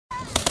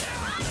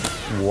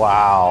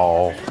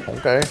Wow.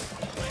 Okay.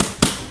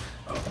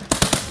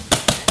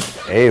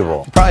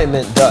 Able. Probably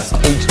meant dust.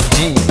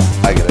 HG.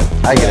 I get it.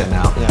 I get it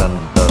now. Yeah. Done.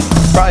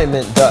 Probably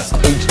meant dust.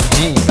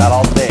 HG. Got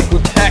all day.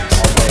 Gootecks.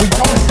 We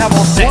don't have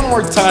all day. One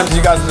more time so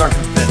you guys are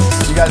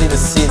convinced. You guys need to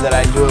see that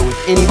I do it with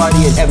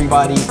anybody and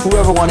everybody.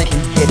 Whoever wanted can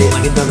get it.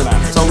 Like, it doesn't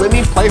matter. So let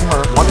me play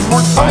her one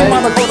more time.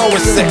 My Makoto was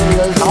sick.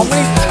 How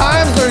many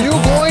times are you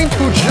going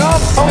to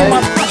jump?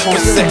 My Makoto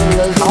was sick.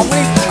 How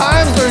many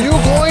times are you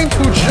going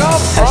to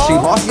jump? Has she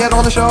lost yet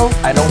on the show?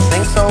 I don't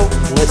think so.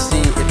 Let's see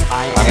if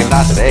I I mean,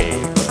 not today.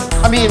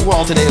 I mean,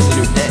 well, today is a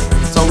new day.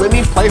 So let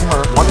me play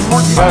her one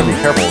more You gotta time. be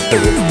careful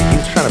because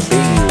he's trying to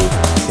bait you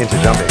into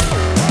jumping.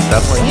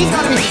 That's why He's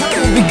gotta be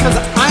careful because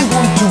I'm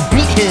going to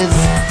beat his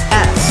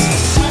ass.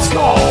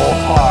 so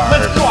hard.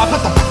 Let's go, I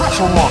put the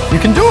pressure on. You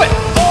can do it.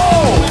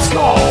 Oh,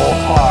 so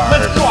hard.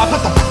 Let's go, I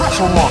put the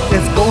pressure on.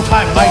 It's go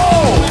time, Mike.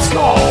 Oh,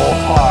 so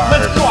hard.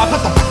 Let's go, I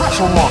put the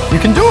pressure on. You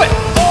can do it.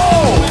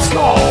 Oh,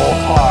 so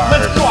hard.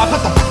 Let's go, I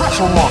put the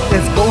pressure on.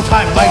 It's go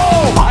time, Mike.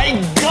 Oh my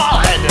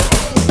God.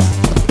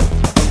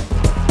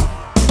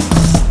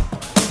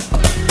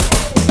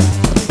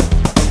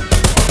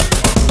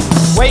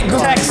 Wait,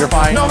 Gootecks. You're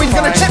fine. No, he's You're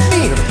gonna fine. chip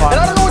me. You're fine. And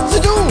I don't know what to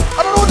do.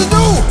 I don't know what to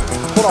do.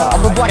 Hold on,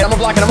 I'm gonna block it, I'm gonna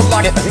block it, I'm gonna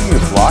block it. I think you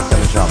blocked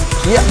and jump.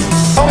 Yeah.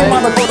 Tell me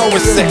my Makoto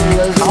was sick.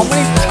 How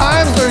many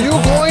times are you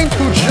going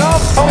to jump?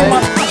 Tell me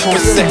my Makoto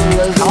was sick.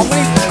 How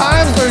many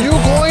times are you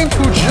going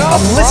to jump?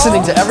 I'm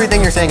listening to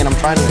everything you're saying and I'm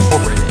trying to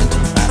incorporate it into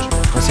the match.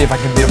 Let's see if I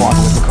can beat him off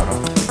with Makoto.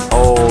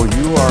 Oh,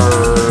 you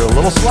are a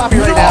little sloppy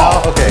right now.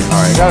 Okay,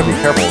 all right, you gotta be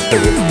careful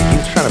because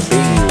he's trying to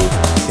bait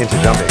you into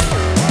jumping.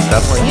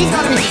 That's why He's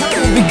gotta be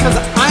careful because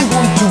I'm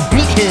going to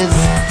beat his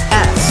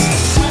ass.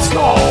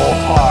 so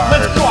hard.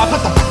 Let's go, I put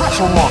the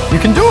pressure on. You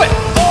can do it.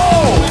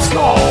 Oh,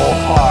 so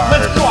hard.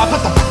 Let's go, I put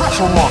the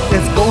pressure on.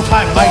 It's go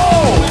time, Mike.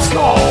 Oh,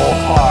 so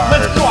hard.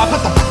 Let's go, I put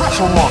the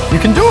pressure on. You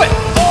can do it.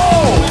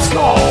 Oh,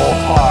 so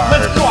hard.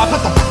 Let's go, I put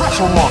the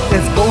pressure on.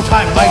 It's go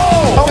time, Mike.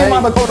 Tell me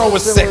my Makoto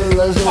was sick.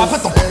 I put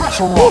the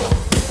pressure on.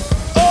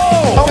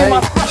 Tell me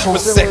my pressure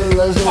was sick.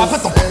 I put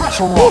the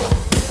pressure on.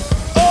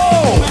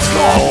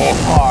 So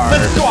hard.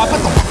 Let's go, I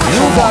put the pressure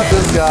You on. got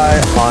this guy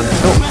on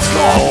tilt.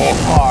 So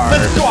hard.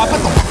 Let's go, I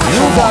put the pressure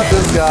You on. got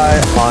this guy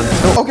on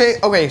tilt.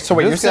 Okay, so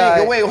wait, This you're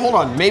saying, guy- wait, hold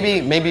on.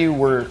 Maybe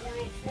we're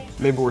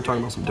talking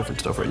about some different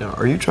stuff right now.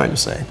 Are you trying to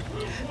say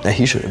that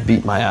he should have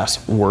beat my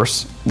ass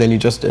worse than he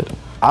just did?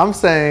 I'm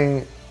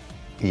saying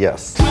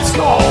yes.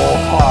 So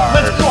hard.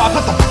 Let's go, I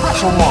put the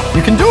pressure on.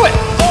 You can do it.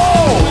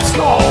 Oh,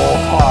 so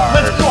hard.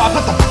 Let's go, I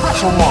put the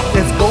pressure on.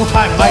 It's go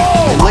time, Mike.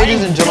 And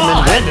ladies and gentlemen,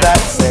 with that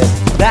said,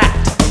 that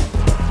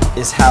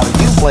is how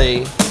you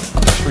play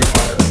Street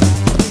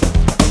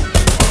Fighter.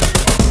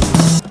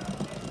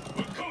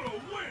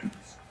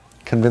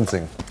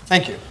 Convincing.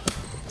 Thank you.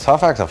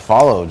 Tough act to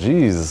follow,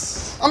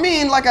 jeez. I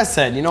mean, like I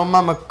said, you know,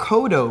 my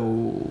Makoto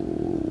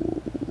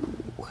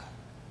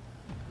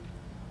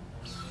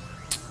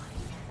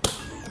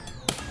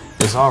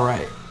is all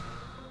right.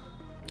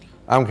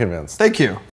 I'm convinced. Thank you.